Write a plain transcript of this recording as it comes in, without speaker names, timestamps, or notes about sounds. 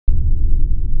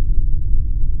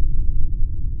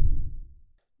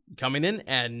Coming in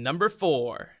at number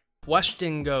 4,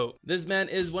 Gawd. This man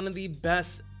is one of the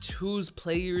best twos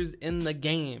players in the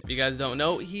game. If you guys don't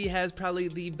know, he has probably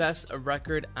the best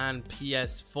record on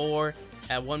PS4.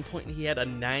 At one point, he had a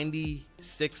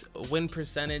 96 win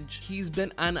percentage. He's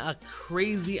been on a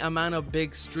crazy amount of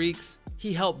big streaks.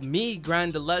 He helped me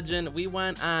grind the legend. We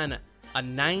went on a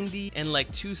 90 and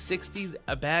like 260s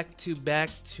back to back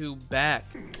to back.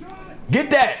 Get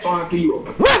that! Let's go,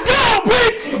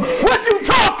 bitch! What you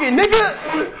talking,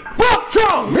 nigga? Buck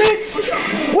Trump,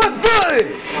 bitch! What's good?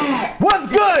 What's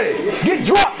good? Get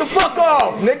dropped the fuck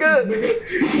off,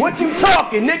 nigga! What you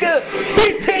talking, nigga?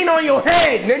 15 on your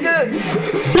head, nigga!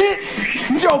 Bitch!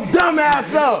 Get your dumb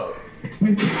ass up!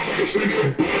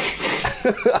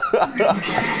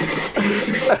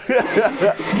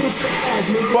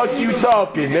 Fuck you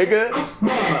talking, nigga.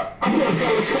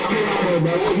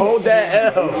 Hold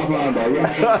that L.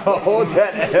 Hold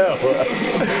that L.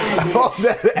 Hold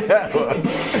that L.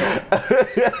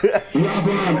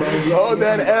 Hold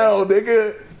that L,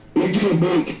 nigga.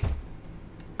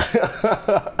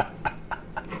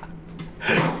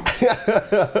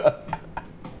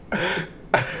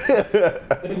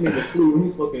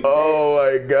 Oh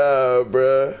my god,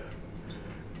 bruh.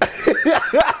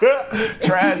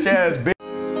 Trash ass bitch.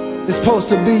 It's supposed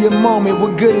to be a moment.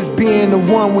 What good is being the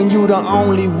one when you the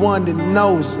only one that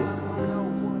knows it?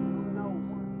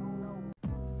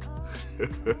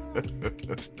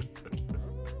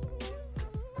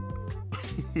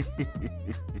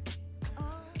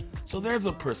 So there's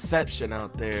a perception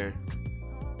out there.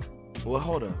 Well,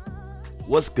 hold up.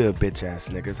 What's good, bitch ass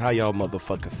niggas? How y'all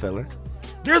motherfucker feeling?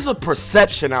 There's a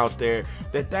perception out there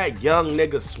that young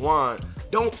nigga Swan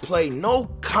don't play no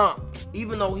comp,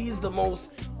 even though he's the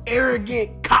most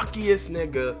arrogant, cockiest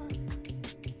nigga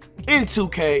in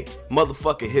 2K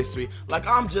motherfucking history. Like,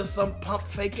 I'm just some pump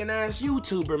faking ass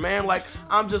YouTuber, man. Like,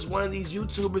 I'm just one of these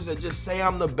YouTubers that just say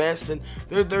I'm the best, and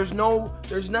there's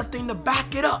nothing to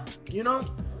back it up, you know?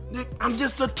 I'm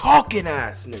just a talking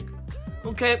ass nigga,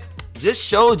 okay? Just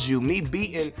showed you me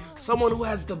beating someone who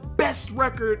has the best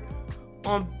record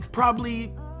on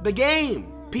probably the game,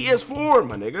 PS4,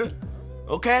 my nigga,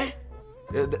 okay?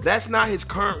 That's not his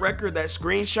current record, that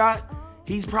screenshot.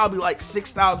 He's probably like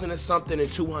 6,000 or something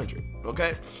and 200,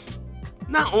 okay?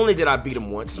 Not only did I beat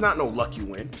him once, it's not no lucky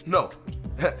win, no.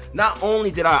 Not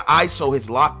only did I ISO his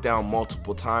lockdown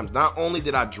multiple times, not only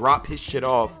did I drop his shit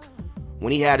off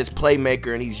when he had his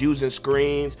playmaker and he's using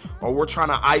screens, or we're trying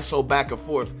to ISO back and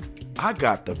forth, I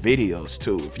got the videos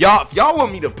too. If y'all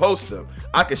want me to post them,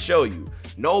 I can show you.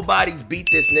 Nobody's beat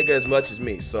this nigga as much as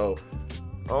me. So,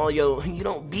 oh yo, you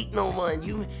don't beat no one.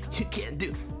 You can't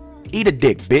do. Eat a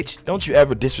dick, bitch. Don't you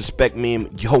ever disrespect me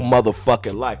in your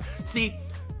motherfucking life. See,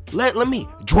 let me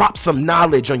drop some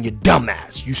knowledge on your dumb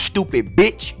ass. You stupid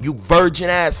bitch. You virgin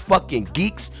ass fucking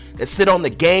geeks that sit on the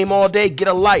game all day. Get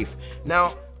a life.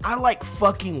 Now, I like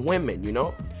fucking women, you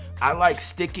know? I like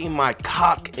sticking my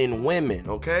cock in women,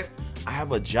 okay? I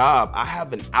have a job. I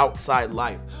have an outside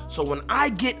life. So when I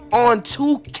get on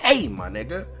 2K, my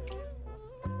nigga,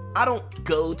 I don't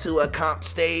go to a comp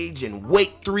stage and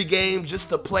wait 3 games just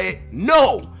to play it.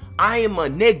 No, I am a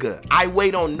nigga. I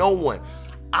wait on no one.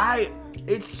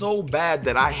 It's so bad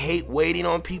that I hate waiting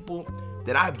on people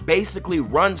that I basically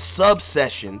run sub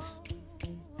sessions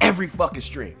every fucking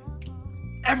stream.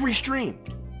 Every stream.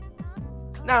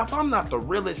 Now, if I'm not the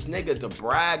realest nigga to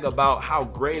brag about how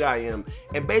great I am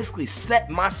and basically set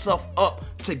myself up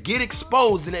to get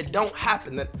exposed and it don't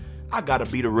happen, then I gotta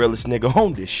be the realest nigga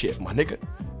on this shit, my nigga.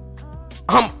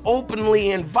 I'm openly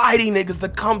inviting niggas to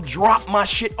come drop my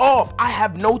shit off. I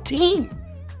have no team.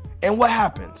 And what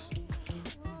happens?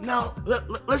 Now,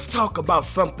 let's talk about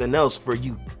something else for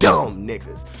you dumb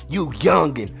niggas. You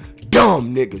young and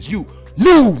dumb niggas. You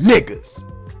new niggas.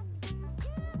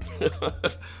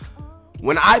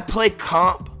 When I play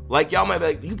comp, like y'all might be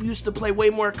like, you used to play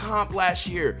way more comp last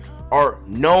year, or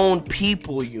known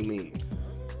people, you mean.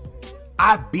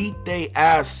 I beat they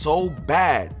ass so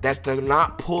bad that they're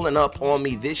not pulling up on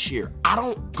me this year. I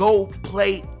don't go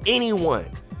play anyone.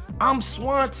 I'm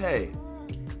SwantE.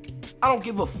 I don't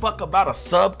give a fuck about a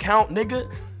sub count,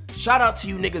 nigga. Shout out to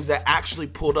you niggas that actually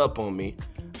pulled up on me.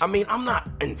 I mean, I'm not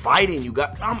inviting you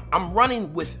guys. I'm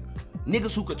running with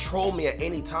niggas who could troll me at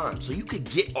any time, so you could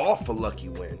get off a lucky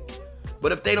win.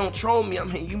 But if they don't troll me, I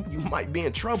mean, you might be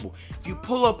in trouble. If you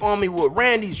pull up on me with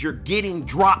Randy's, you're getting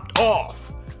dropped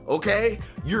off, okay?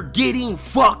 You're getting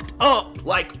fucked up,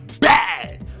 like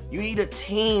bad. You need a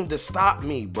team to stop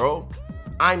me, bro.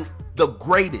 I'm the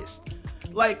greatest.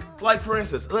 Like for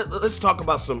instance, let's talk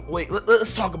about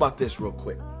let's talk about this real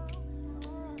quick.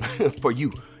 For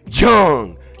you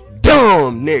young,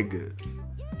 dumb niggas.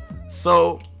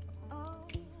 So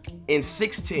in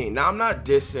 16, now I'm not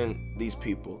dissing these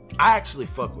people. I actually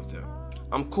fuck with them.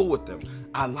 I'm cool with them.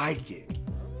 I like it.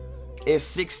 In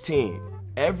 16,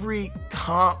 every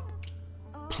comp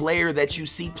player that you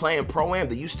see playing Pro-Am,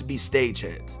 they used to be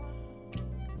stageheads.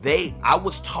 I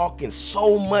was talking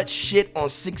so much shit on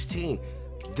 16.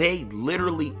 They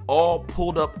literally all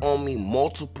pulled up on me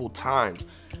multiple times.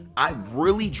 I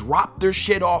really dropped their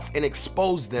shit off and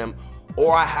exposed them,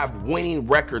 or I have winning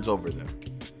records over them.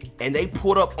 And they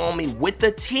pulled up on me with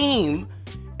the team,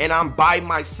 and I'm by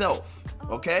myself,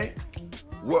 okay?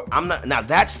 I'm not. Now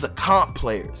that's the comp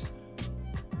players.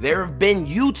 There have been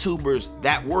YouTubers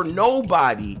that were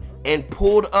nobody and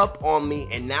pulled up on me,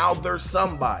 and now they're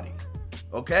somebody,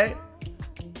 okay?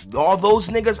 All those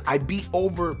niggas I beat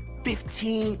over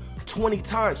 15, 20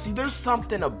 times. See, there's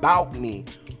something about me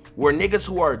where niggas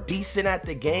who are decent at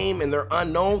the game and they're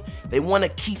unknown, they want to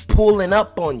keep pulling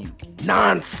up on you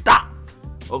non-stop,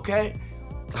 okay?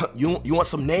 You want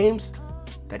some names?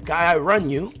 That guy I run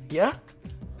you, yeah?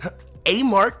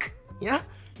 A-Mark, yeah?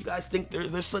 You guys think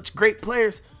there's such great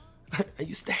players. I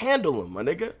used to handle them, my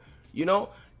nigga. You know,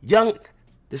 young,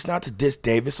 this not to diss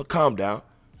Davis, so calm down.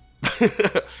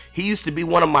 He used to be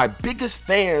one of my biggest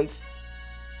fans,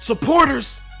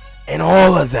 supporters, and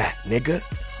all of that, nigga,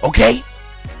 okay?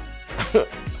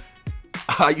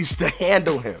 I used to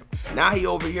handle him. Now he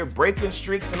over here breaking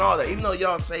streaks and all that, even though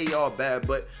y'all say y'all bad,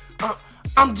 but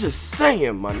I'm just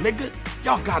saying, my nigga,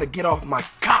 y'all gotta get off my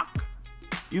cock.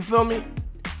 You feel me?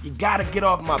 You gotta get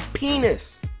off my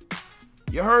penis.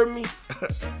 You heard me?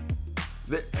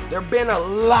 There been a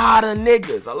lot of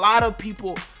niggas, a lot of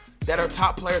people that are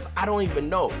top players I don't even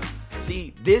know.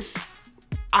 See, this,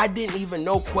 I didn't even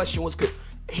know Question was good.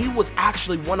 He was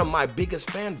actually one of my biggest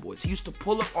fanboys. He used to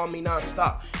pull up on me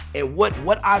nonstop. And what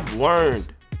I've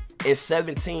learned in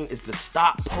 17 is to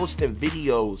stop posting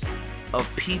videos of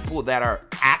people that are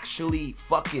actually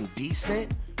fucking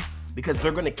decent, because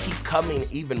they're gonna keep coming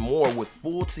even more with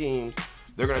full teams.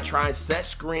 They're gonna try and set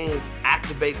screens,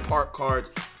 activate park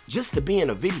cards, just to be in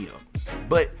a video.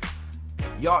 But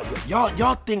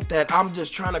y'all think that I'm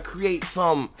just trying to create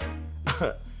some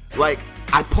like,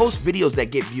 I post videos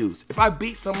that get views. If I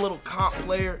beat some little comp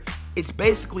player, it's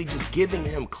basically just giving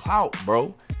him clout,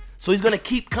 bro. So he's gonna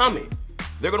keep coming.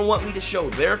 They're gonna want me to show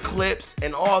their clips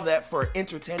and all that for an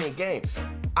entertaining game.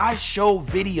 I show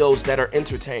videos that are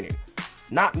entertaining,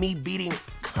 not me beating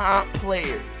comp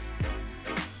players.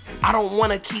 I don't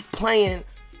wanna keep playing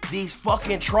these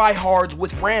fucking tryhards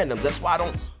with randoms. That's why I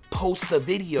don't post the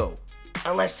video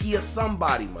unless he is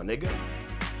somebody, my nigga.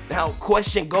 Now,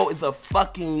 Question Gawd is a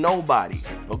fucking nobody,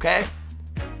 okay?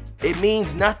 It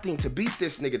means nothing to beat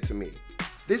this nigga to me.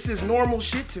 This is normal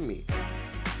shit to me.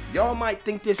 Y'all might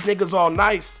think this nigga's all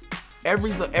nice.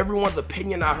 Everyone's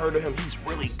opinion I heard of him, he's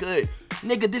really good.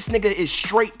 Nigga, this nigga is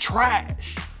straight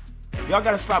trash. Y'all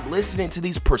gotta stop listening to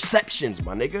these perceptions,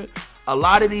 my nigga. A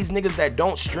lot of these niggas that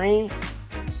don't stream,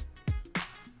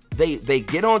 they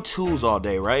get on twos all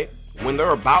day, right? When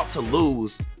they're about to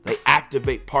lose, they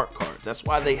activate park cards. That's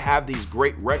why they have these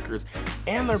great records,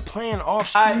 and they're playing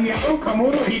off. Fuck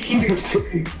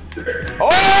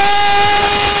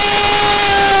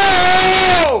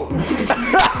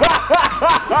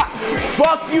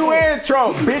you and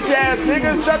Trump, bitch ass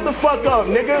nigga. Shut the fuck up,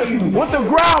 nigga. What the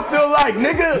ground feel like,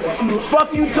 nigga?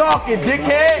 Fuck you talking,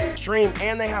 dickhead. Stream,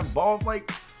 and they have balls,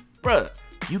 like, bruh,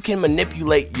 you can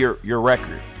manipulate your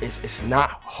record. It's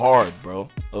not hard, bro,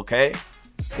 okay?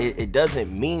 It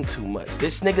doesn't mean too much.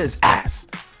 This nigga is ass.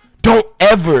 Don't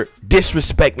ever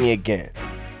disrespect me again.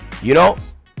 You know?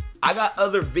 I got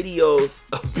other videos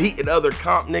of beating other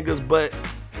comp niggas, but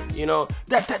you know,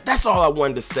 that's all I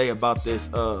wanted to say about this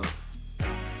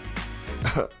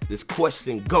this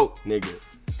Question Gawd nigga.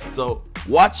 So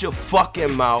watch your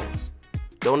fucking mouth.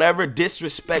 Don't ever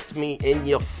disrespect me in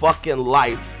your fucking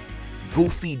life,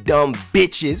 goofy dumb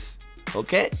bitches.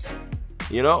 Okay?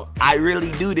 You know, I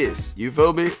really do this. You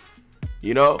feel me?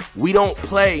 You know, we don't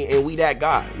play and we that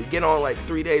guy. We get on like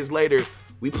 3 days later.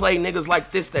 We play niggas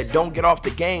like this that don't get off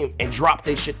the game and drop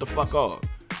they shit the fuck off.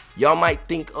 Y'all might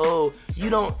think, oh, you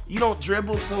don't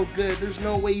dribble so good. There's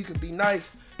no way you could be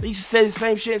nice. They used to say the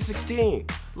same shit at 16.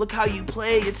 Look how you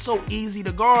play. It's so easy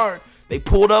to guard. They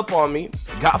pulled up on me,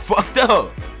 got fucked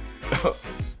up.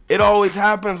 It always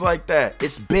happens like that.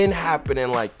 It's been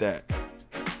happening like that.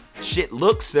 Shit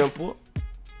looks simple,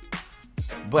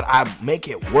 but I make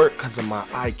it work because of my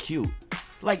IQ.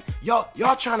 Like,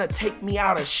 y'all trying to take me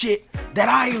out of shit that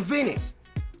I invented.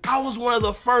 I was one of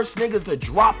the first niggas to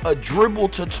drop a dribble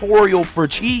tutorial for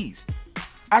cheese.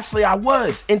 Actually, I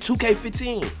was in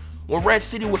 2K15 when Red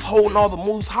City was holding all the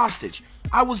moves hostage.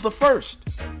 I was the first.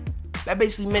 That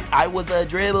basically meant I was a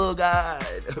dribble god.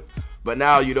 But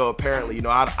now, you know, apparently, you know,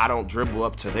 I don't dribble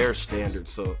up to their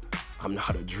standards, so I'm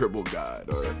not a dribble god.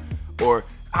 Or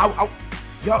y'all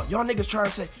niggas trying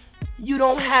to say, you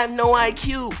don't have no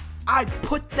IQ. I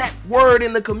put that word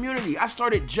in the community. I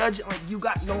started judging like you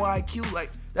got no IQ.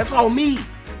 Like, that's all me.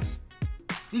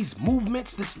 These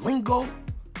movements, this lingo,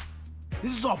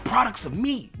 this is all products of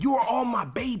me. You are all my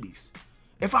babies.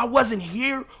 If I wasn't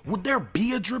here, would there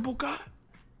be a dribble god?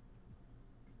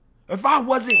 If I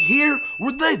wasn't here,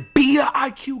 would there be a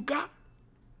IQ god?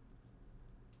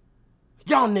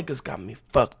 Y'all niggas got me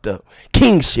fucked up.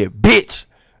 King shit, bitch.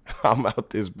 I'm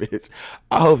out this bitch.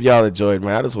 I hope y'all enjoyed,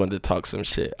 man. I just wanted to talk some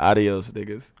shit. Adios,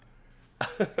 niggas.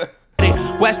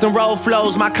 Western road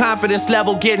flows, my confidence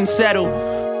level getting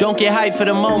settled. Don't get hyped for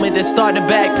the moment, then start to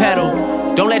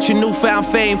backpedal. Don't let your newfound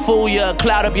fame fool you,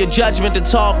 cloud up your judgment to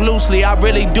talk loosely. I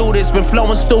really do this, been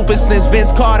flowing stupid since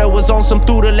Vince Carter was on some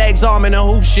through the legs arm and a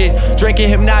hoop shit. Drinking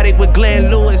hypnotic with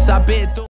Glenn Lewis, I've been through